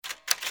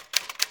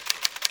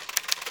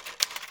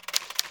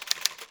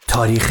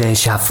تاریخ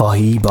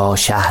شفاهی با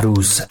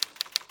شهروز.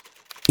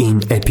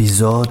 این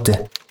اپیزود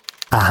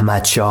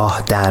احمد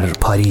شاه در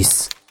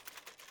پاریس.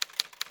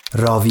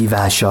 راوی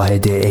و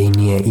شاهد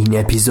عینی این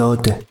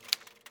اپیزود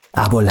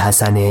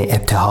ابوالحسن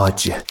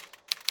ابتهاج.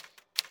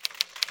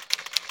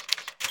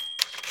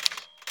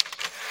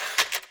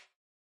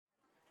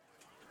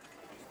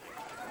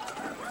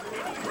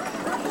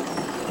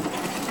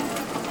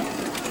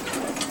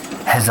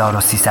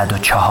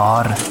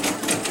 (1304)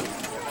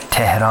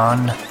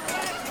 تهران،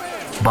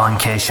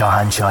 بانک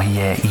شاهنشاهی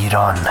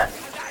ایران.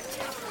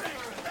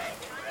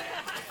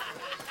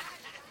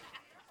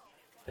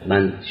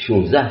 من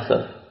 16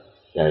 سال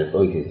در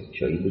بانک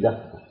شاهی بودم.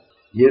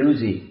 یه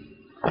روزی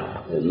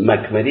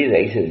مکملی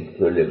رئیس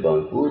کل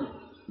بانک بود،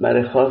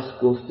 من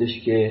خواست،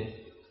 گفتش که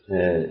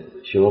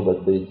شما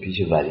باید برید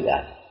پیش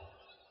ولیعهد.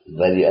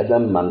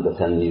 ولیعهدم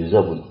ممدحسن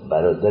میرزا بود،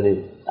 برادر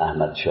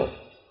احمد شاه.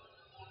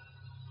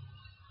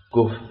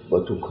 گفت با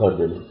تو کار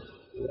داره،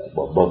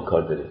 با بانک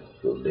کار داره،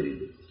 تو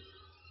برید.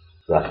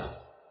 رفت.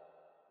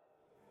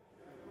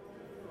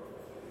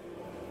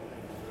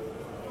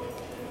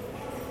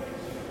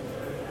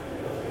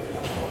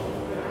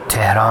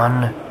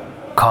 تهران،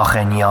 کاخ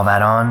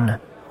نیاوران.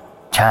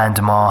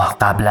 چند ماه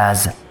قبل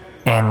از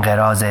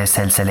انقراض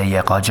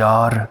سلسله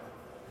قاجار،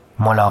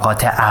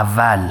 ملاقات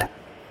اول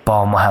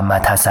با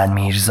محمد حسن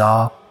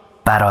میرزا،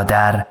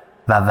 برادر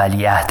و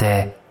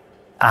ولیعهد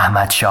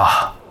احمد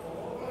شاه.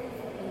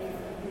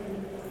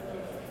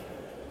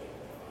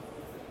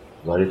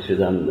 وارد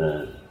شدم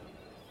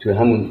تو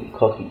همون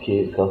کافی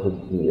که کاخ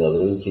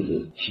نیاوران که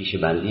شیشه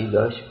بندی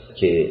داشت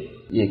که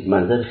یک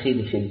منظر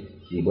خیلی خیلی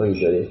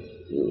زیبایی داره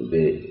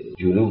به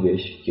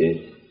جنوبش، که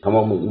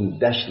تمام اون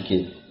دشتی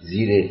که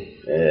زیر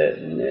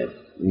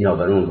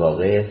نیاوران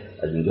واقعه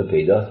از اونجا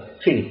پیداست.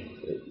 خیلی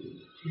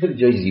خیلی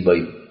جای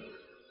زیبایی.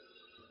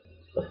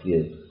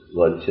 وقتی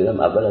وارد شدم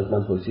اول از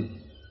من پرسید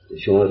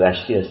شما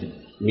رشتی هستید؟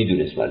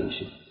 میدونست من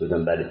میشه.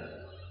 گفتم بله.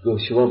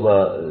 گفت شما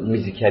با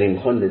میرزا کریم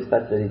خان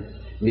نسبت دارید؟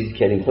 میرزا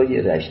کریم خان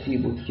یه رشتی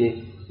بود که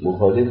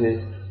مخالف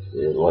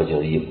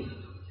قاجاریه بود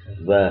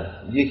و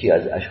یکی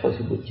از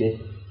اشخاصی بود که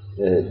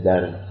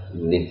در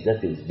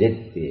نهضت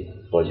ضد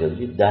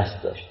قاجاریه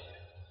دست داشت،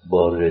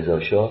 با رضا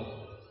شاه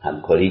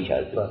همکاری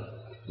کرد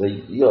و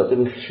یه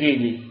آدم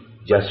خیلی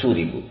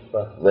جسوری بود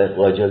و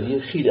قاجاریه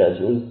خیلی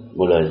از اون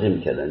ملاحظه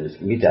میکردن،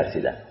 مثل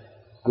میترسیدن.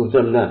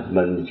 گفتم نه،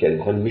 من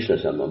کریم خان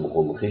میشناسم، من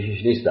مقام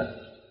خویشش نیستم.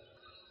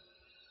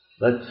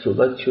 بعد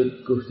صحبت شد،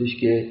 گفتش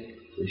که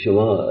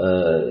شما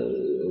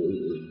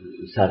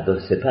سردار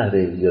سپهر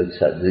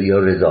یا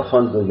رضا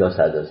خان یا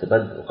سردار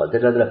سپهر خاطر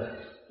ندارم،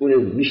 اونو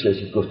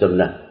میشناسید؟ گفتم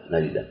نه،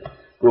 ندیدم.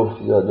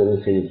 گفت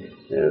یادم خیلی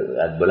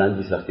از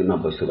بلندیست، وقتی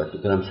من باش صحبت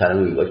میکنم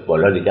سرمو میباش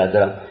بالا نگه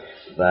دارم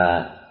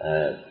و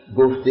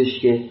گفتش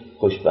که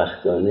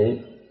خوشبختانه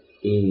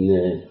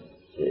این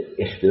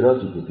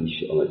اختلاطی که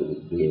پیش آمده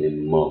بود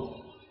بین ما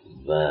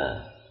و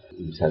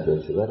سردار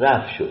سپهر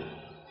رفع شد،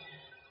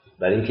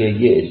 برای اینکه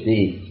یه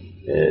عده‌ای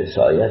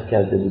سعایت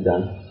کرده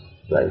بودن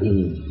و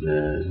این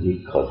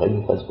یک کارهایی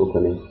می‌خواست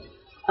بکنه،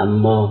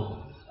 اما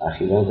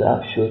اخیراً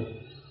رفع شد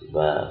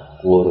و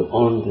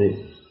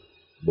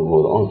به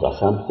قرآن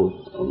قسم خورد،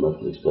 آمد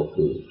نسبت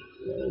به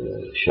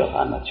شاه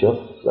احمد شاه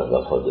و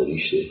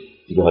وفاداریش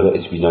دیگه. حالا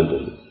اطمینان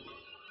داریم.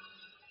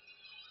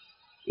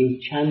 این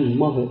چند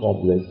ماه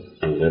قبل از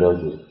انقراض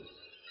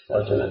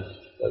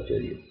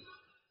قاجاریه.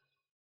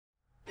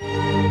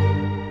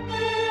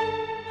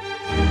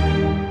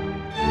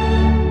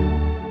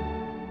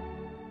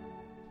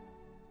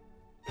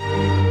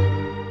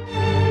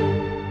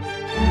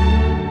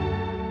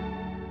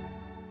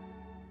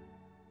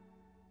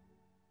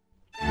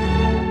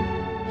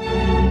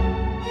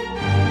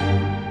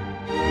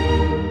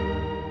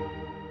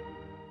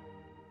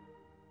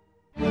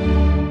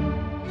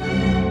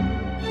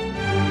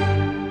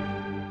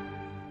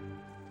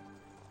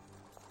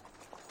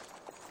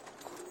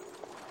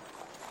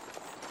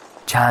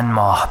 چند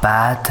ماه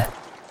بعد،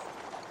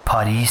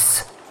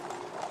 پاریس.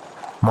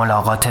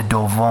 ملاقات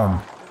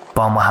دوم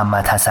با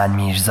محمد حسن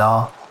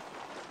میرزا،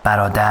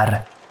 برادر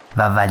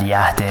و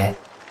ولیعهد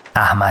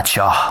احمد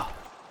شاه.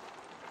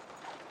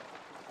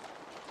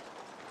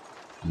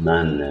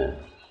 من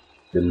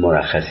به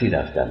مرخصی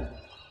رفتم،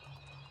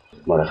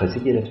 مرخصی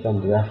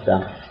گرفتم،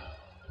 رفتم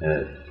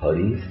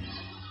پاریس.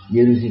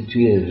 یه روزی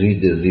توی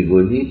رید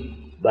ریگولی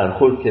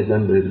برخورد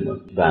کردم به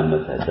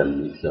محمد حسن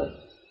میرزا.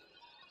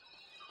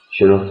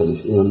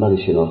 شناختمش، اونم من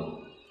شناخت.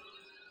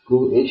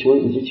 گفت شما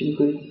اینجا چی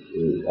میکنید؟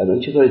 الان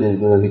چه کاری دارید؟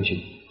 گفتم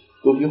هیچی.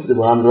 گفت یه خود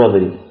با هم راه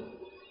بریم.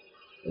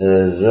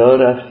 راه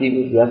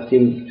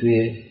رفتیم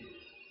توی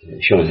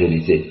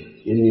شانزلیزه،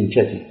 یه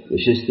نیمکتی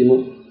نشستیم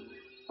و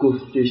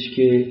گفتش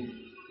که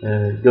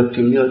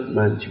دکتر میاد،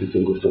 من چی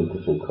بتون؟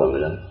 گفتم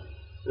کاملا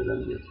دادم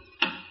میاد.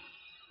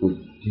 گفت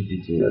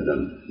دیدید این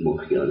آدم ما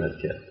خیانت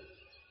کرد،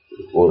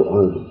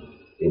 قرآن رو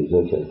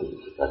امضا کرده بود،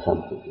 قسم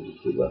خورده بود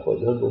که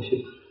وفادار باشه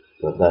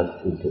و بعد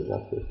این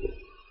تظاهر کرد.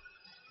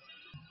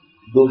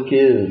 گفت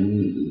که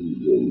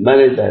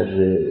من در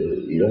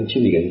ایران چی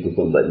میگن؟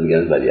 گفتم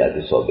میگن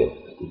ولیعهد سابق.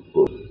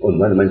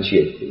 عنوان من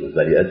چیه؟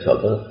 ولیعهد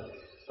سابق.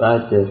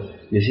 بعد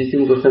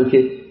نشستیم گفتم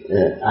که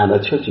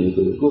احمد شاه چی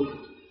میکنه؟ گفت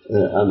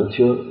احمد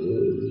شاه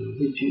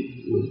هیچی،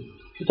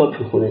 کتاب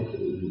میخونه،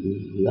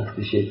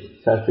 وقتش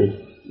صرف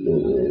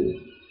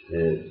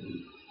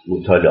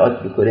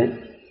مطالعات میکنه.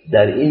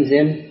 در این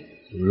ضمن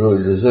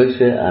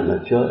رولز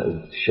احمد شاه از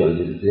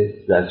شانزلیزه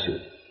رد شد.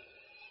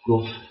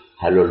 گفت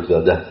حلال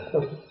زاده.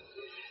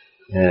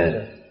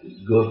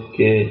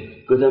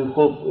 گفتم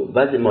خب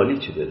وضع مالی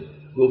چه داره؟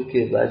 گفت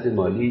که وضع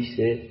مالیش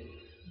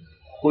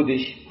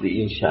خودش به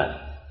این شرط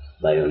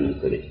بیان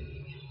میکنه،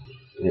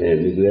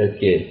 میگوید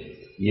که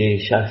یه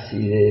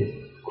شخصی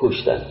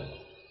کشتن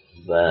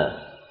و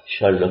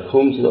شارلوک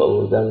هومز رو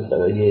آوردن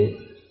برای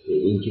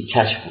اینکه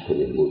کشف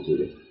بکنه موضوع.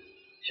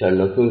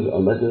 شارلوک هومز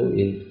آمد و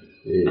این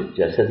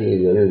جسد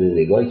این رو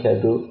نگاه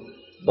کرد و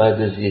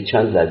بعد از یه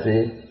چند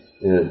لحظه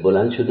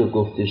بلند شد و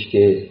گفتش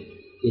که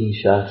این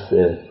شخص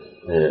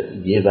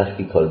یه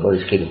وقتی کاربارش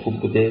خیلی خوب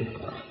بوده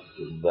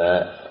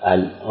و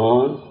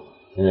الان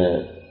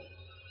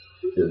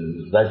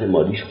وضع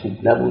مالیش خوب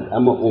نبود،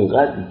 اما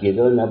اونقدر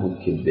گدا نبود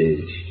که به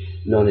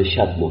نان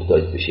شب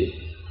محتاج بشه.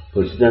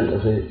 پرسیدن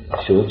آخه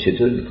شما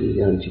چطور میکنید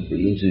همچین به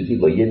این زودی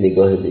با یه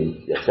نگاه به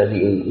جسد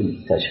این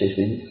تشخیص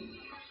بدید؟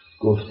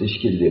 گفتش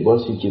که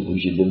لباسی که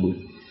پوشیده بود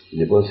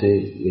لباس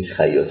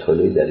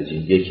خیاطخانه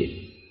درجه 1،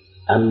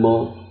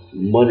 اما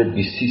مال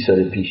 20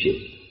 سال پیشه.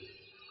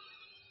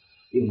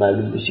 این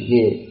معلوم بشه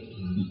که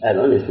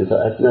الان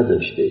استطاعت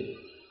نداشته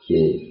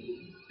که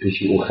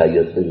پیش اون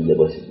خیاط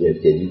لباس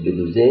جدید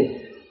بدوزه،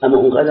 اما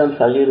اونقدر هم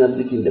فقیر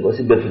نبوده که این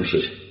لباس بفروشه.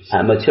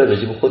 احمد شاه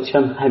راجع به خودش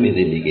هم همین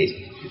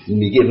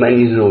میگه من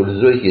این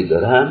رولز که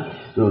دارم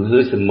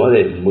رولز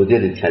مال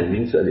مدل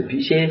چندین سال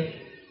پیشه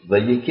و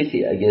یک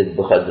کسی اگر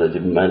بخواد راجع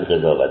به من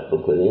قضاوت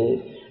بکنه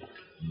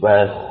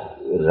و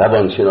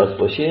روانشناس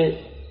باشه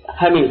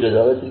همین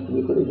قضاوتی که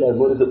میکنه در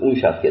مورد اون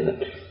شخص کردن.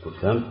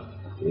 گفتم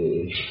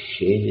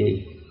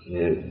خیلی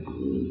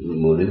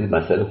مورد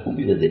مسئله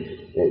خوبی داده.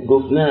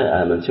 گفت نه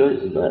احمد شاه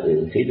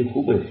خیلی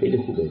خوبه،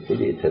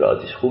 خیلی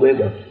اطلاعاتش خوبه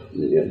و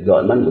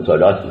دائما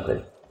مطالعات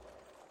میکنه.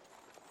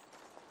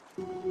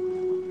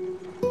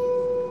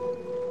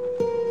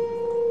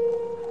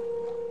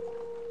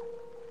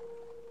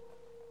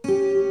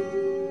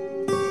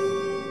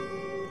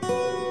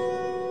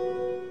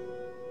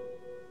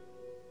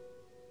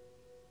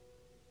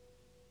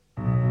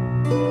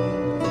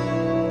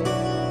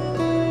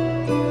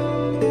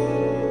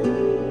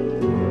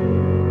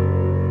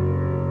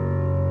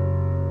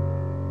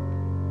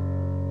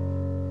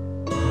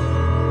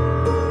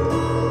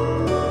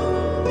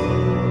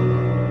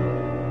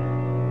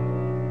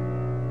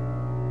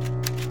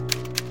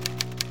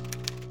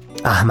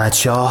 احمد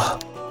شاه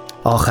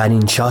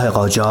آخرین شاه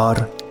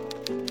قاجار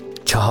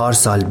 4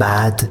 سال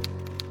بعد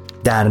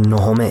در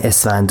 9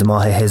 اسفند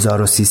ماه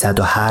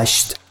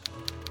 1308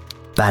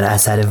 بر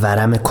اثر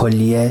ورم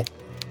کلیه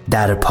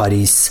در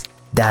پاریس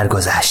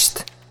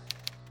درگذشت.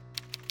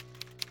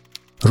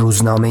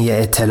 روزنامه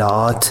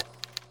اطلاعات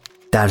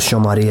در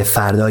شماره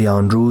فردای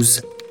آن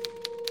روز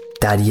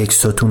در یک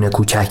ستون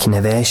کوچک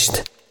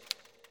نوشت: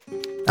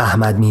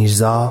 احمد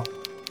میرزا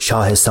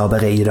شاه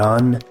سابق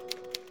ایران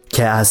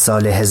که از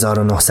سال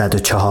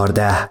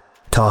 1914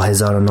 تا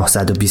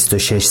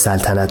 1926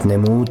 سلطنت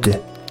نمود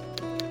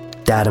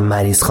در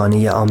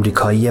مریضخانه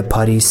آمریکایی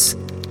پاریس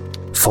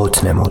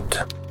فوت نمود.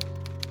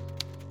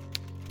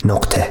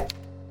 نقطه.